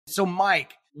So,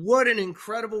 Mike, what an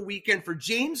incredible weekend for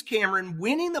James Cameron,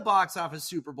 winning the box office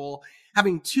Super Bowl,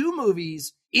 having two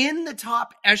movies in the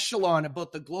top echelon of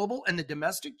both the global and the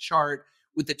domestic chart,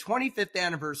 with the 25th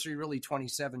anniversary, really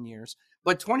 27 years,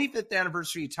 but 25th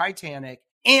anniversary Titanic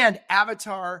and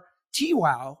Avatar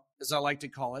TWOW, as I like to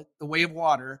call it, The Way of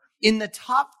Water, in the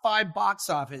top 5 box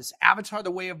office. Avatar The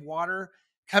Way of Water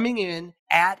coming in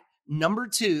at number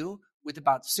 2 with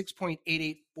about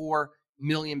 6.884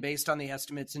 million based on the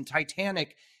estimates, and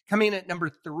Titanic coming in at number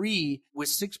 3 with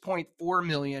 6.4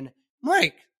 million.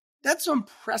 Mike, that's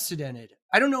unprecedented.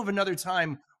 I don't know of another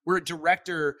time where a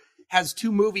director has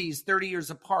two movies 30 years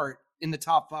apart in the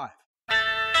top 5.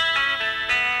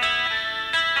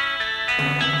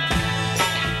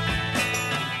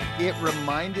 It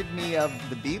reminded me of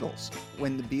the Beatles,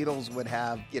 when the Beatles would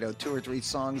have, 2 or 3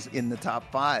 songs in the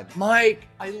top 5. Mike,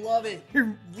 I love it.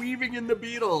 You're weaving in the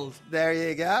Beatles. There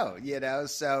you go.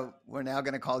 So we're now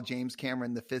going to call James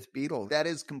Cameron the 5th Beatle. That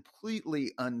is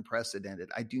completely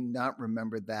unprecedented. I do not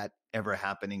remember that ever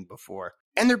happening before.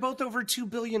 And they're both over $2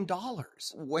 billion.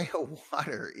 Way of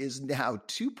Water is now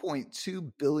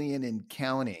 $2.2 billion and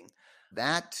counting.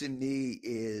 That to me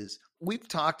is, we've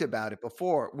talked about it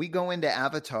before. We go into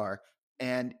Avatar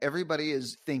and everybody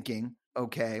is thinking,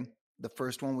 okay, the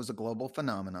first one was a global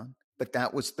phenomenon, but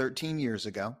that was 13 years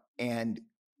ago. And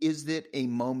is it a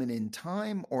moment in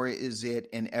time or is it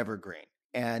an evergreen?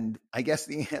 And I guess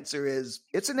the answer is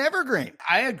it's an evergreen.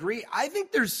 I agree. I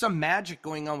think there's some magic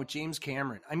going on with James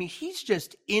Cameron. I mean, he's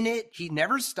just in it. He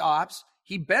never stops.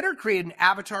 He better create an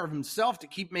avatar of himself to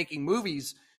keep making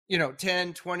movies,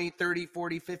 10, 20, 30,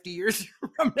 40, 50 years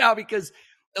from now, because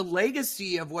the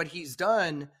legacy of what he's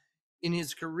done in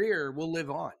his career will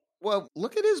live on. Well,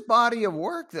 look at his body of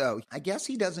work, though. I guess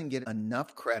he doesn't get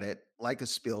enough credit, like a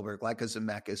Spielberg, like a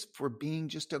Zemeckis, for being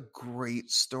just a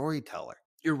great storyteller.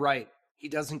 You're right. He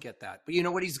doesn't get that. But you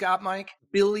know what he's got, Mike?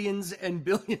 Billions and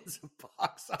billions of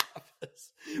box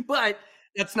office. But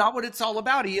that's not what it's all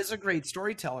about. He is a great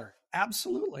storyteller.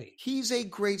 Absolutely. He's a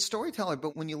great storyteller,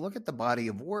 but when you look at the body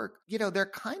of work, they're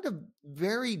kind of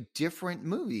very different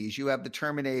movies. You have the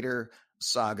Terminator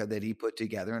saga that he put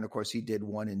together, and of course he did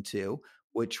 1 and 2,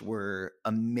 which were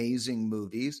amazing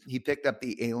movies. He picked up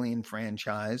the Alien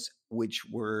franchise, which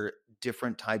were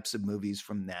different types of movies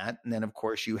from that. And then of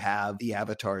course you have the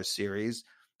Avatar series.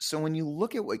 So when you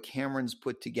look at what Cameron's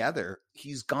put together,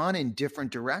 he's gone in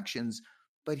different directions,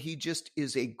 but he just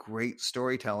is a great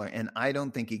storyteller, and I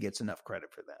don't think he gets enough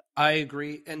credit for that. I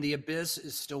agree. And The Abyss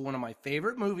is still one of my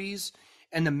favorite movies,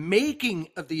 and the making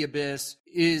of The Abyss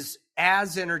is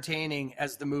as entertaining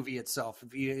as the movie itself.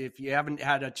 If you haven't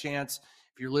had a chance,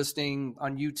 if you're listening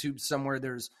on YouTube somewhere,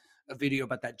 there's a video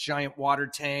about that giant water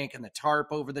tank and the tarp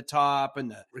over the top and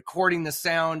the recording the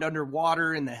sound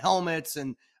underwater and the helmets,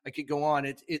 and I could go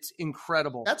on. It's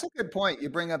incredible. That's a good point. You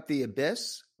bring up The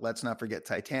Abyss. Let's not forget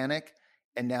Titanic.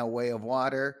 And now Way of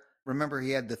Water. Remember,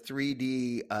 he had the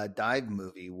 3D dive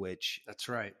movie, which... That's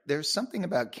right. There's something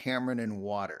about Cameron and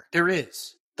water. There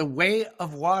is. The Way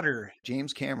of Water.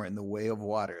 James Cameron, The Way of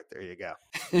Water. There you go.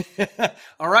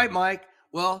 All right, Mike.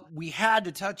 Well, we had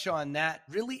to touch on that.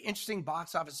 Really interesting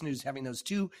box office news, having those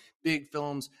two big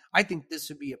films. I think this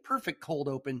would be a perfect cold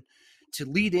open to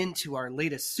lead into our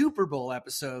latest Super Bowl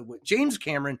episode with James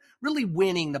Cameron really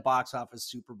winning the box office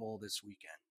Super Bowl this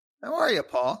weekend. How are you,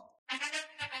 Paul?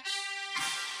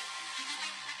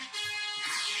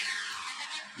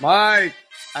 Mike,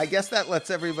 I guess that lets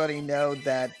everybody know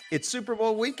that it's Super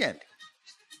Bowl weekend.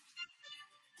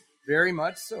 Very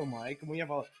much so, Mike. And we have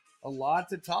a lot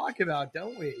to talk about,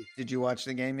 don't we? Did you watch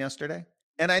the game yesterday?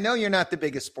 And I know you're not the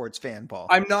biggest sports fan, Paul.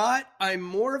 I'm not. I'm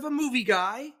more of a movie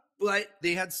guy, but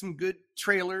they had some good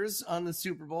trailers on the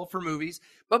Super Bowl for movies,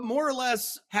 but more or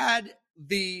less had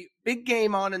the big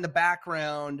game on in the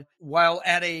background while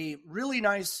at a really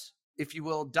nice, if you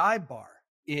will, dive bar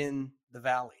in the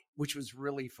Valley, which was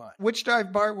really fun. Which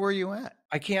dive bar were you at?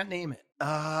 I can't name it. Oh.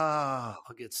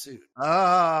 I'll get sued.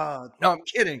 Oh. No, I'm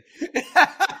kidding.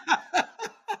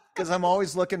 Because I'm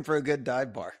always looking for a good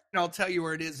dive bar. And I'll tell you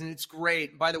where it is, and it's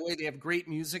great. By the way, they have great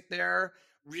music there.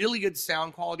 Really good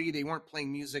sound quality. They weren't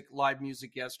playing live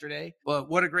music yesterday, but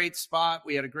what a great spot.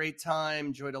 We had a great time,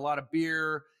 enjoyed a lot of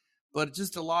beer, but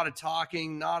just a lot of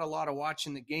talking, not a lot of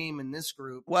watching the game in this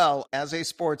group. Well, as a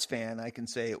sports fan, I can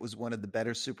say it was one of the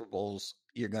better Super Bowls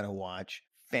you're going to watch.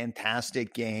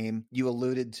 fantastic game. You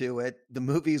alluded to it. The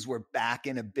movies were back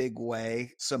in a big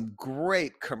way. Some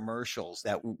great commercials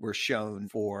that were shown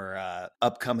for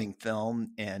upcoming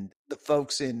film. And the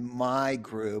folks in my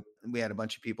group, we had a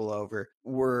bunch of people over,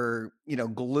 were,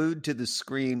 glued to the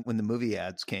screen when the movie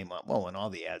ads came on. Well, when all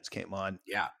the ads came on.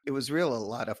 Yeah. It was a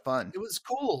lot of fun. It was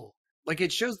cool. Like,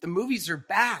 it shows the movies are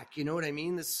back. You know what I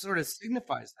mean? This sort of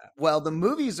signifies that. Well, the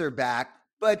movies are back,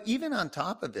 but even on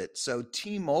top of it, so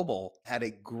T-Mobile had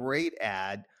a great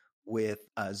ad with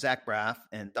Zach Braff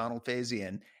and Donald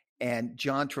Faison and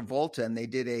John Travolta, and they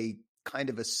did a kind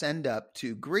of a send-up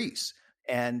to Greece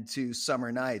and to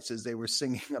Summer Nights as they were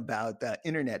singing about the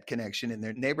internet connection in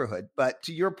their neighborhood. But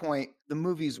to your point, the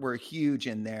movies were huge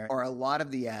in there, or a lot of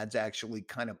the ads actually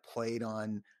kind of played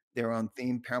on their own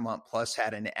theme. Paramount Plus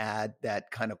had an ad that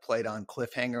kind of played on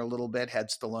Cliffhanger a little bit, had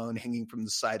Stallone hanging from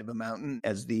the side of a mountain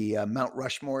as the Mount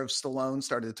Rushmore of Stallone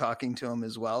started talking to him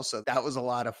as well. So that was a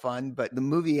lot of fun. But the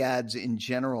movie ads in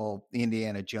general, the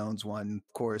Indiana Jones one,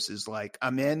 of course, is like,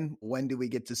 I'm in. When do we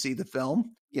get to see the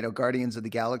film? Guardians of the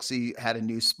Galaxy had a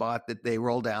new spot that they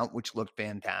rolled out, which looked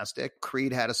fantastic.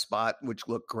 Creed had a spot, which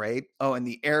looked great. Oh, and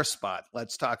the air spot,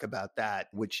 let's talk about that,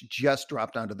 which just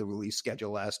dropped onto the release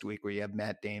schedule last week, where you have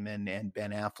Matt Damon and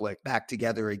Ben Affleck back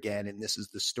together again. And this is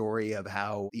the story of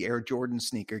how the Air Jordan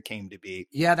sneaker came to be.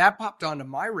 Yeah, that popped onto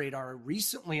my radar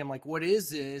recently. I'm like, what is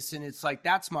this? And it's like,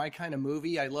 that's my kind of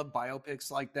movie. I love biopics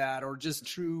like that, or just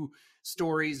true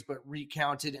stories, but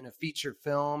recounted in a feature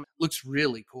film. Looks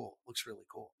really cool.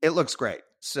 It looks great.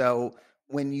 So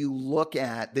when you look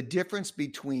at the difference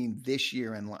between this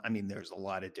year and, there's a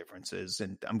lot of differences,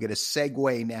 and I'm going to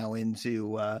segue now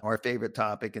into our favorite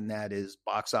topic, and that is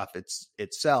box office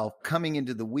itself. Coming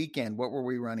into the weekend, what were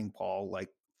we running, Paul? Like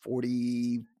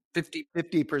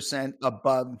 50%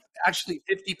 above. Actually,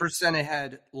 50%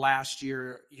 ahead last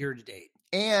year to date.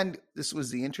 And this was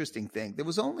the interesting thing. There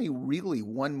was only really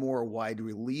one more wide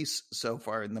release so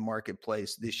far in the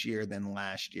marketplace this year than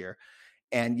last year.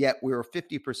 And yet we were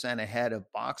 50% ahead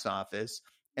of box office.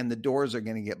 And the doors are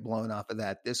going to get blown off of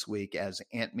that this week as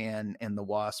Ant-Man and the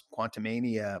Wasp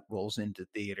Quantumania rolls into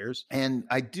theaters. And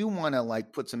I do want to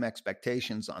put some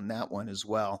expectations on that one as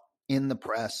well. In the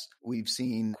press, we've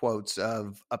seen quotes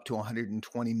of up to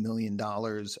 $120 million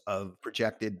of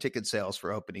projected ticket sales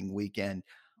for opening weekend.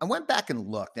 I went back and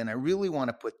looked, and I really want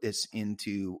to put this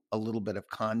into a little bit of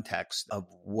context of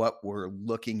what we're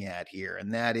looking at here.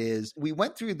 And that is, we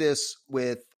went through this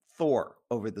with Thor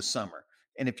over the summer.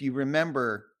 And if you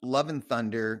remember, Love and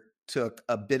Thunder took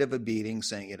a bit of a beating,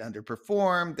 saying it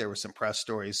underperformed. There were some press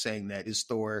stories saying that is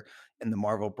Thor and the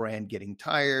Marvel brand getting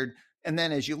tired. And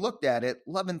then as you looked at it,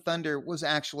 Love and Thunder was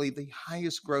actually the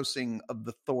highest grossing of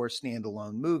the Thor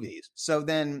standalone movies. So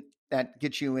then that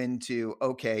gets you into,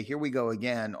 okay, here we go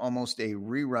again, almost a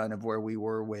rerun of where we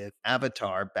were with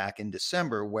Avatar back in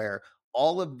December, where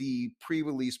all of the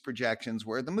pre-release projections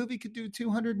were the movie could do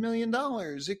 $200 million.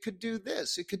 It could do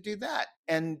this, it could do that.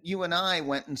 And you and I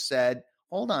went and said,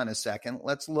 hold on a second,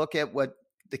 let's look at what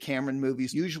the Cameron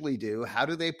movies usually do. How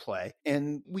do they play?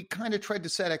 And we kind of tried to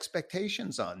set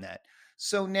expectations on that.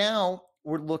 So now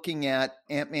we're looking at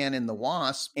Ant-Man and the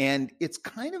Wasp, and it's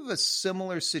kind of a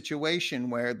similar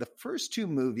situation where the first two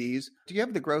movies, do you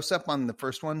have the gross up on the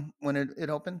first one when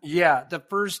it opened? Yeah, the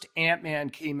first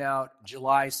Ant-Man came out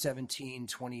July 17,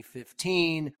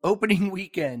 2015. Opening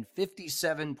weekend,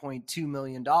 $57.2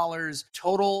 million.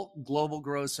 Total global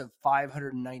gross of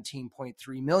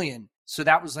 $519.3 million. So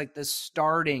that was like the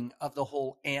starting of the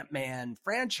whole Ant-Man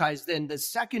franchise. Then the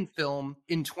second film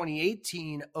in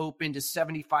 2018 opened to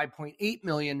 $75.8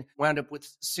 million, wound up with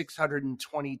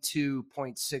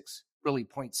 622.6, really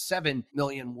 0.7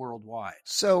 million worldwide.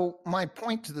 So my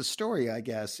point to the story, I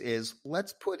guess, is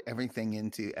let's put everything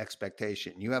into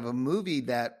expectation. You have a movie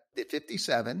that did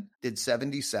 57, did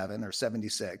 77 or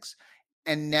 76.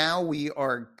 And now we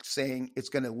are saying it's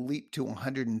going to leap to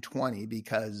 120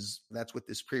 because that's what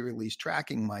this pre-release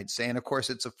tracking might say. And of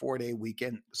course, it's a 4-day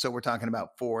weekend. So we're talking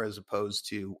about 4 as opposed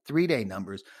to 3-day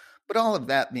numbers. But all of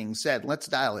that being said, let's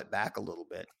dial it back a little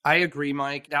bit. I agree,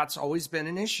 Mike. That's always been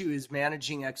an issue, is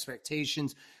managing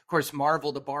expectations. Of course,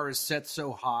 Marvel, the bar is set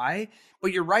so high.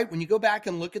 But you're right. When you go back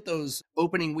and look at those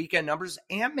opening weekend numbers,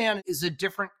 Ant-Man is a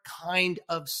different kind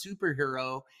of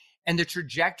superhero. And the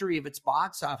trajectory of its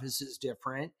box office is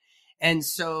different. And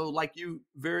so, like you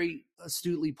very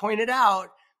astutely pointed out,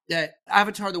 that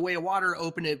Avatar: The Way of Water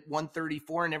opened at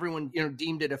 134 and everyone,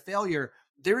 deemed it a failure.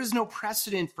 There is no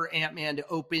precedent for Ant-Man to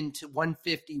open to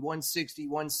 150, 160,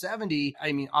 170.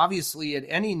 I mean, obviously at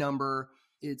any number,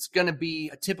 it's going to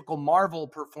be a typical Marvel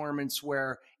performance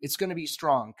where it's going to be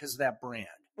strong because of that brand.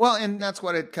 Well, and that's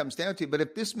what it comes down to. But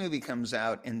if this movie comes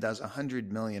out and does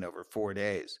 100 million over 4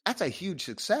 days, that's a huge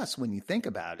success when you think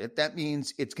about it. That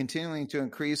means it's continuing to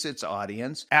increase its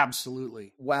audience.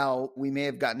 Absolutely. While we may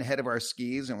have gotten ahead of our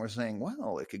skis and we're saying,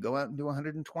 well, it could go out and do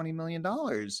 $120 million.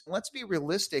 Let's be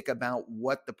realistic about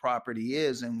what the property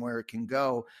is and where it can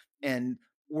go. And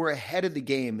we're ahead of the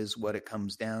game is what it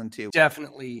comes down to.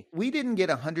 Definitely. We didn't get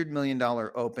a $100 million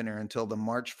opener until the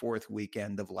March 4th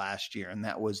weekend of last year, and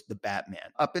that was The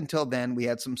Batman. Up until then, we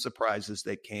had some surprises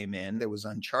that came in. There was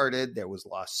Uncharted, there was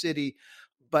Lost City.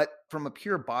 But from a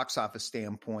pure box office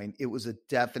standpoint, it was a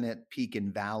definite peak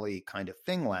and valley kind of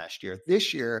thing last year.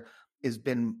 This year has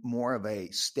been more of a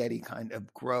steady kind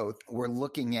of growth. We're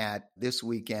looking at this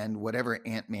weekend, whatever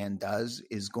Ant-Man does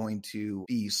is going to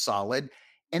be solid.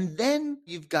 And then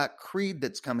you've got Creed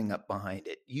that's coming up behind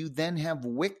it. You then have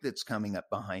Wick that's coming up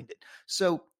behind it.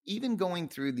 So even going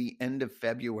through the end of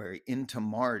February into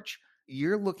March,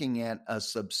 you're looking at a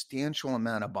substantial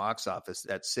amount of box office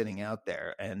that's sitting out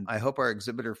there. And I hope our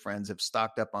exhibitor friends have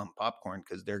stocked up on popcorn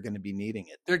because they're going to be needing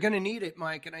it. They're going to need it,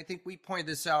 Mike. And I think we pointed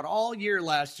this out all year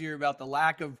last year about the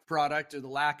lack of product or the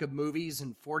lack of movies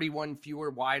and 41 fewer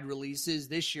wide releases.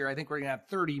 This year, I think we're going to have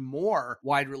 30 more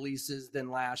wide releases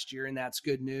than last year. And that's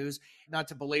good news. Not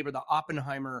to belabor the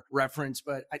Oppenheimer reference,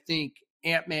 but I think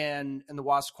Ant-Man and the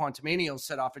Wasp Quantumania will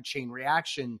set off a chain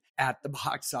reaction at the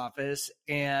box office.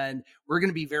 And we're going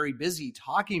to be very busy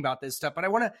talking about this stuff. But I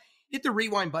want to hit the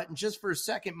rewind button just for a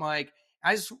second, Mike.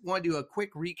 I just want to do a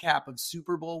quick recap of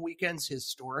Super Bowl weekends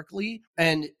historically.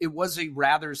 And it was a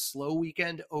rather slow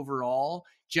weekend overall,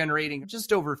 generating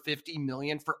just over 50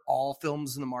 million for all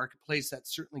films in the marketplace.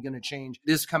 That's certainly going to change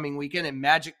this coming weekend. And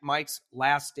Magic Mike's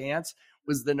Last Dance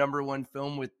was the number one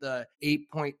film with the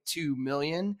 8.2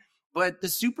 million. But the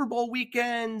Super Bowl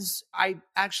weekends, I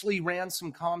actually ran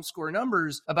some ComScore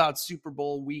numbers about Super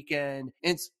Bowl weekend.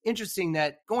 And it's interesting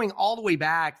that going all the way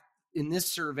back in this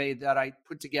survey that I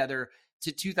put together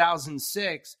to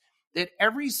 2006, that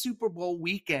every Super Bowl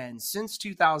weekend since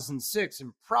 2006,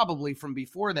 and probably from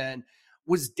before then,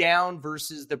 was down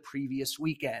versus the previous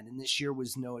weekend. And this year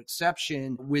was no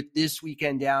exception, with this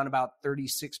weekend down about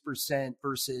 36%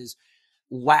 versus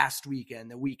last weekend,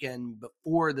 the weekend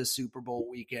before the Super Bowl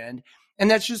weekend.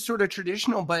 And that's just sort of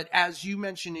traditional. But as you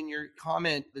mentioned in your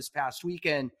comment this past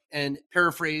weekend, and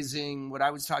paraphrasing what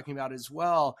I was talking about as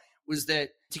well, was that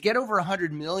to get over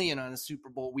 100 million on a Super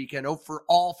Bowl weekend for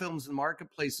all films in the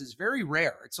marketplace is very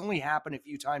rare. It's only happened a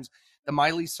few times. The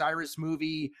Miley Cyrus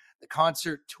movie, the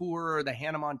concert tour, the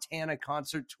Hannah Montana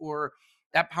concert tour,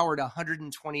 that powered a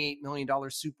 $128 million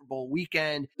Super Bowl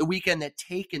weekend. The weekend that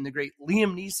Taken, the great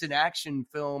Liam Neeson action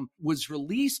film, was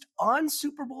released on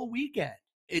Super Bowl weekend.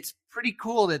 It's pretty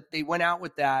cool that they went out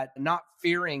with that, not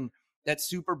fearing that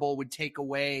Super Bowl would take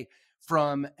away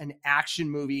from an action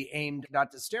movie aimed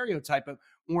not to stereotype, but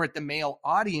more at the male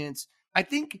audience. I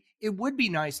think it would be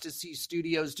nice to see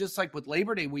studios, just like with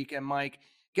Labor Day weekend, Mike,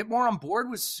 get more on board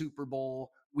with Super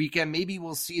Bowl weekend. Maybe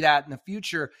we'll see that in the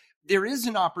future. There is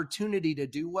an opportunity to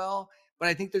do well, but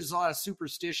I think there's a lot of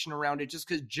superstition around it just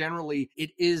because generally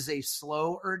it is a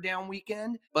slow or down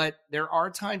weekend, but there are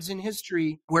times in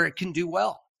history where it can do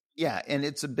well. Yeah, and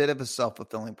it's a bit of a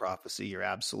self-fulfilling prophecy. You're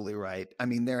absolutely right. I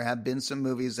mean, there have been some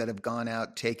movies that have gone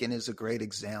out. Taken is a great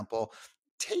example.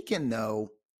 Taken,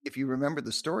 though, if you remember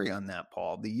the story on that,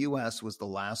 Paul, the U.S. was the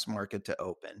last market to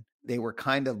open. They were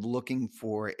kind of looking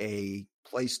for a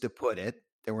place to put it.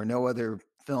 There were no other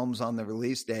films on the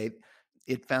release date.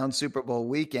 It found Super Bowl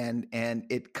weekend, and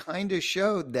it kind of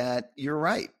showed that you're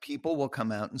right. People will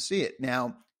come out and see it.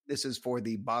 Now, this is for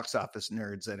the box office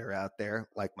nerds that are out there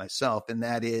like myself, and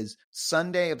that is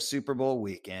Sunday of Super Bowl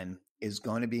weekend is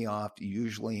going to be off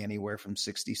usually anywhere from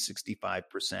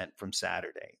 60-65% from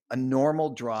Saturday. A normal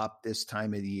drop this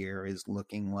time of the year is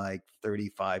looking like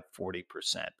 35-40%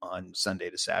 on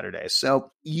Sunday to Saturday.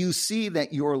 So you see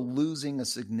that you're losing a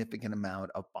significant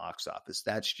amount of box office.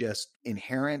 That's just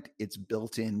inherent. It's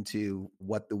built into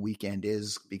what the weekend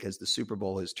is because the Super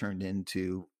Bowl has turned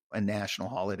into a national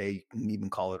holiday. You can even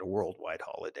call it a worldwide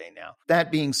holiday now.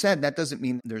 That being said, that doesn't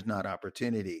mean there's not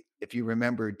opportunity. If you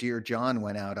remember, Dear John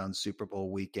went out on Super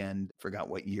Bowl weekend. Forgot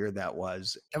what year that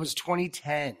was. That was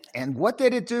 2010. And what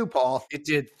did it do, Paul? It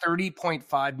did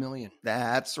 30.5 million.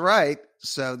 That's right.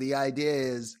 So the idea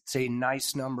is it's a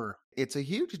nice number. It's a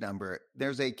huge number.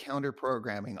 There's a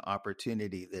counter-programming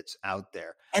opportunity that's out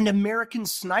there. And American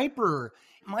Sniper.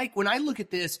 Mike, when I look at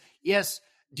this, yes,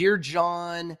 Dear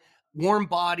John, Warm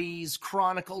Bodies,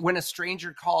 Chronicle, When a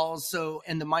Stranger Calls,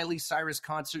 and the Miley Cyrus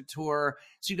concert tour.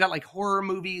 So you got like horror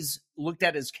movies looked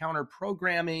at as counter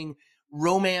programming,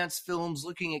 romance films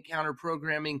looking at counter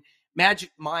programming,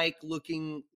 Magic Mike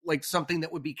looking like something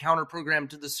that would be counter programmed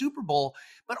to the Super Bowl,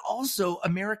 but also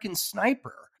American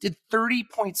Sniper did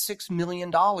 $30.6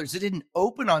 million. It didn't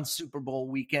open on Super Bowl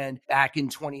weekend back in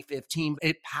 2015.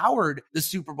 It powered the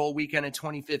Super Bowl weekend in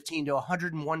 2015 to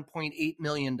 $101.8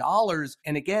 million.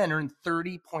 And again, earned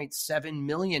 $30.7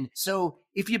 million. So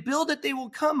if you build it, they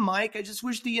will come, Mike. I just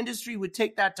wish the industry would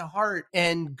take that to heart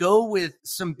and go with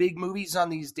some big movies on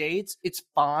these dates. It's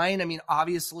fine. I mean,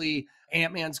 obviously,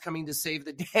 Ant-Man's coming to save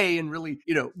the day, and really,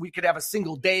 we could have a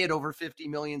single day at over 50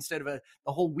 million instead of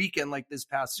the whole weekend like this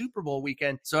past Super Bowl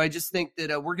weekend. So I just think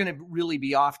that we're going to really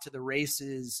be off to the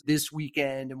races this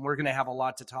weekend, and we're going to have a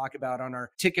lot to talk about on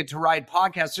our Ticket to Ride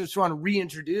podcast. Just want to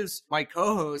reintroduce my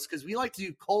co-host, because we like to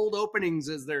do cold openings,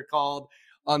 as they're called,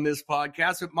 on this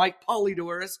podcast, with Mike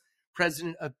Polydorus,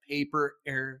 president of Paper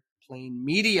Airplane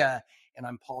Media. And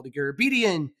I'm Paul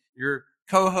DeGarabedian, your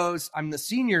co-host. I'm the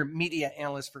senior media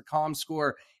analyst for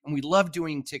ComScore, and we love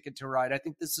doing Ticket to Ride. I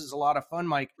think this is a lot of fun,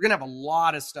 Mike. We're going to have a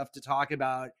lot of stuff to talk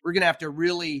about. We're going to have to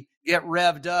really get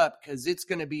revved up, because it's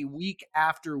going to be week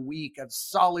after week of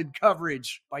solid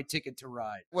coverage by Ticket to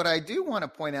Ride. What I do want to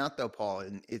point out, though, Paul,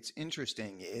 and it's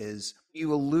interesting, is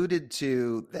you alluded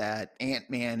to that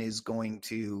Ant-Man is going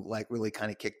to really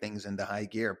kind of kick things into high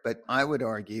gear. But I would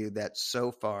argue that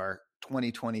so far,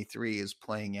 2023 is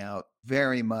playing out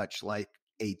very much like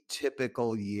a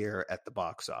typical year at the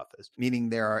box office, meaning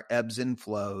there are ebbs and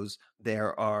flows.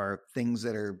 There are things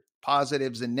that are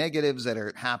positives and negatives that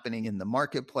are happening in the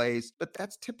marketplace, but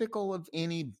that's typical of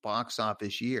any box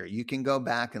office year. You can go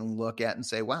back and look at and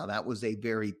say, wow, that was a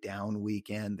very down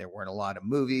weekend. There weren't a lot of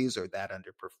movies, or that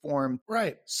underperformed.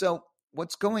 Right. So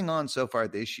what's going on so far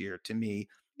this year, to me,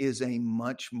 is a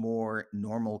much more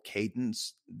normal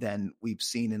cadence than we've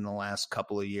seen in the last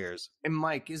couple of years. And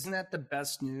Mike, isn't that the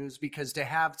best news? Because to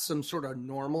have some sort of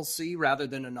normalcy rather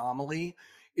than anomaly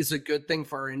is a good thing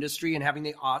for our industry. And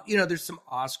having there's some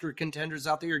Oscar contenders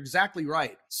out there. You're exactly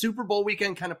right. Super Bowl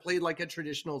weekend kind of played like a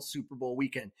traditional Super Bowl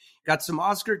weekend. Got some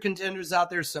Oscar contenders out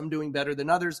there, some doing better than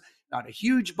others. Not a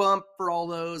huge bump for all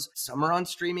those. Some are on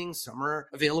streaming, some are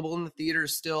available in the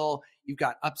theaters still. You've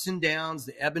got ups and downs,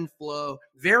 the ebb and flow.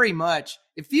 Very much,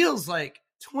 it feels like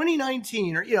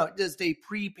 2019, or just a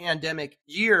pre-pandemic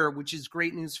year, which is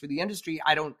great news for the industry.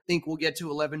 I don't think we'll get to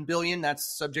 11 billion.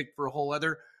 That's subject for a whole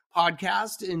other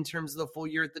podcast in terms of the full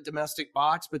year at the domestic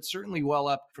box, but certainly well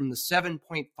up from the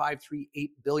 7.538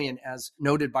 billion as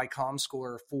noted by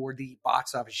ComScore for the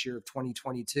box office year of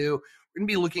 2022. We're going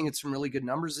to be looking at some really good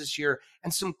numbers this year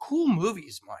and some cool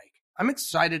movies, Mike. I'm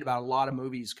excited about a lot of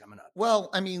movies coming up. Well,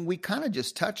 I mean, we kind of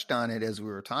just touched on it as we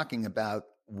were talking about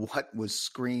what was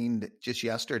screened just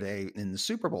yesterday in the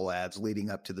Super Bowl ads leading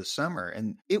up to the summer.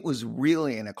 And it was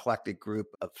really an eclectic group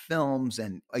of films.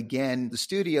 And again, the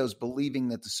studios believing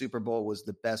that the Super Bowl was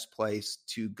the best place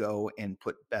to go and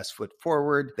put best foot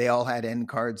forward. They all had end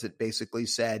cards that basically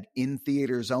said in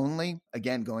theaters only.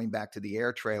 Again, going back to the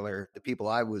Air trailer, the people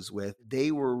I was with,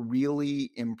 they were really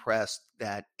impressed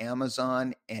that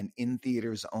Amazon and in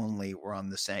theaters only were on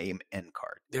the same end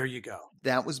card. There you go.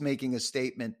 That was making a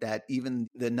statement that even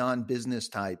the non-business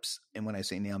types, and when I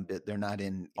say they're not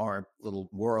in our little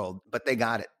world, but they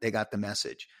got it. They got the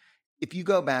message. If you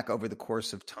go back over the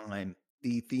course of time,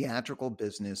 the theatrical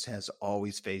business has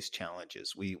always faced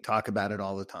challenges. We talk about it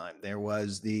all the time. There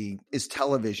was is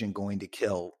television going to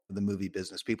kill the movie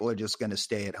business? People are just going to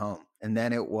stay at home. And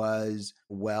then it was,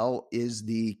 well, is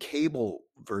the cable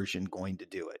version going to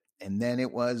do it? And then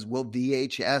it was, will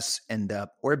VHS end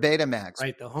up, or Betamax?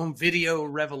 Right, the home video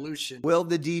revolution. Will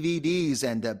the DVDs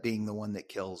end up being the one that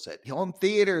kills it? Home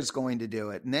theater is going to do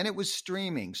it. And then it was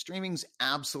streaming. Streaming's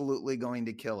absolutely going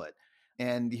to kill it.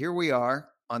 And here we are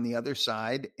on the other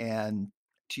side. And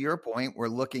to your point, we're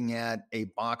looking at a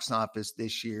box office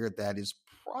this year that is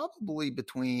probably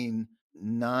between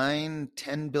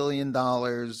 $9-10 billion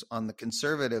on the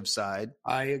conservative side.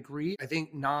 I agree. I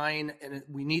think 9, and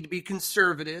we need to be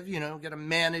conservative, got to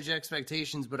manage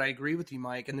expectations, but I agree with you,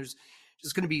 Mike. And there's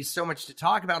just going to be so much to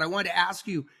talk about. I wanted to ask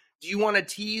you, do you want to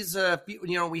tease,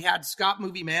 we had Scott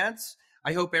Movie Mance.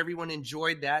 I hope everyone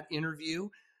enjoyed that interview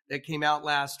that came out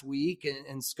last week.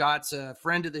 And Scott's a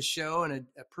friend of the show and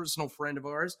a personal friend of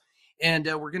ours. And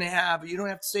we're going to have, you don't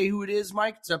have to say who it is,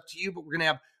 Mike. It's up to you, but we're going to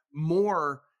have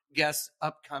more guests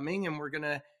upcoming, and we're going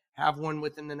to have one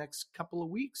within the next couple of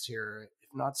weeks here, if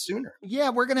not sooner. Yeah,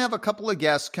 we're going to have a couple of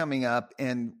guests coming up,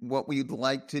 and what we'd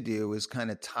like to do is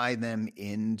kind of tie them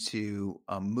into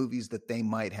movies that they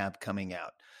might have coming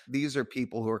out. These are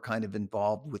people who are kind of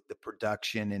involved with the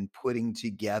production and putting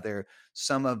together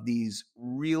some of these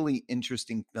really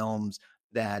interesting films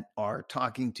that are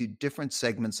talking to different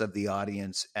segments of the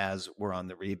audience as we're on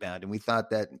the rebound. And we thought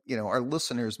that, our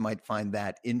listeners might find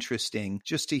that interesting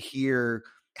just to hear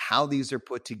how these are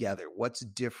put together, what's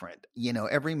different.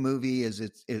 Every movie is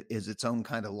its own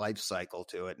kind of life cycle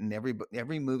to it. And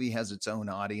every movie has its own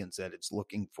audience that it's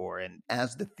looking for. And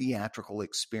as the theatrical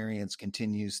experience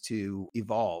continues to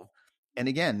evolve, and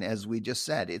again, as we just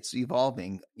said, it's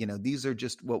evolving. These are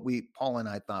just what Paul and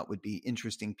I thought would be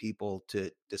interesting people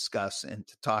to discuss and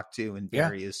to talk to, and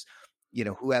various,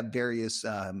 who have various,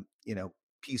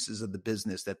 pieces of the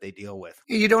business that they deal with.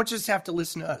 You don't just have to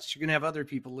listen to us. You're going to have other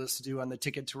people listen to on the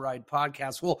Ticket to Ride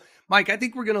podcast. Well, Mike, I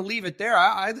think we're going to leave it there.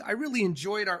 I really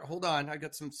enjoyed hold on. I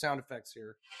got some sound effects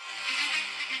here.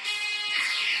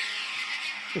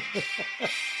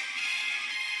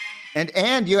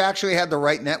 And you actually had the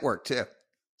right network too.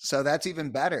 So that's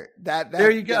even better. There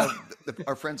you go.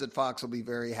 Our friends at Fox will be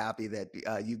very happy that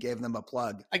you gave them a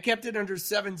plug. I kept it under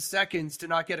 7 seconds to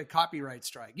not get a copyright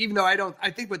strike, even though I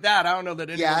think with that, I don't know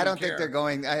that anyone Yeah, I don't care. think they're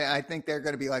going, I think they're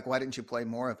going to be like, why didn't you play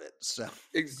more of it? So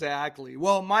exactly.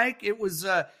 Well, Mike, it was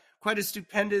quite a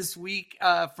stupendous week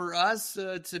for us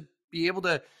to be able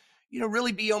to,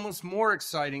 really be almost more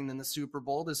exciting than the Super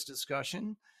Bowl, this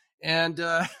discussion. And,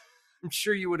 I'm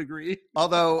sure you would agree.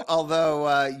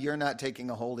 Although you're not taking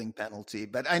a holding penalty,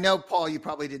 but I know, Paul, you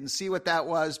probably didn't see what that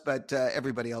was, but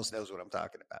everybody else knows what I'm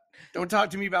talking about. Don't talk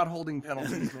to me about holding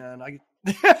penalties, man.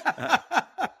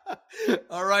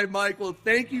 All right, Mike. Well,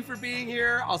 thank you for being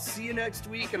here. I'll see you next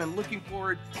week, and I'm looking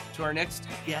forward to our next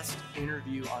guest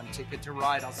interview on Ticket to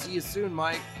Ride. I'll see you soon,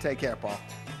 Mike. Take care, Paul.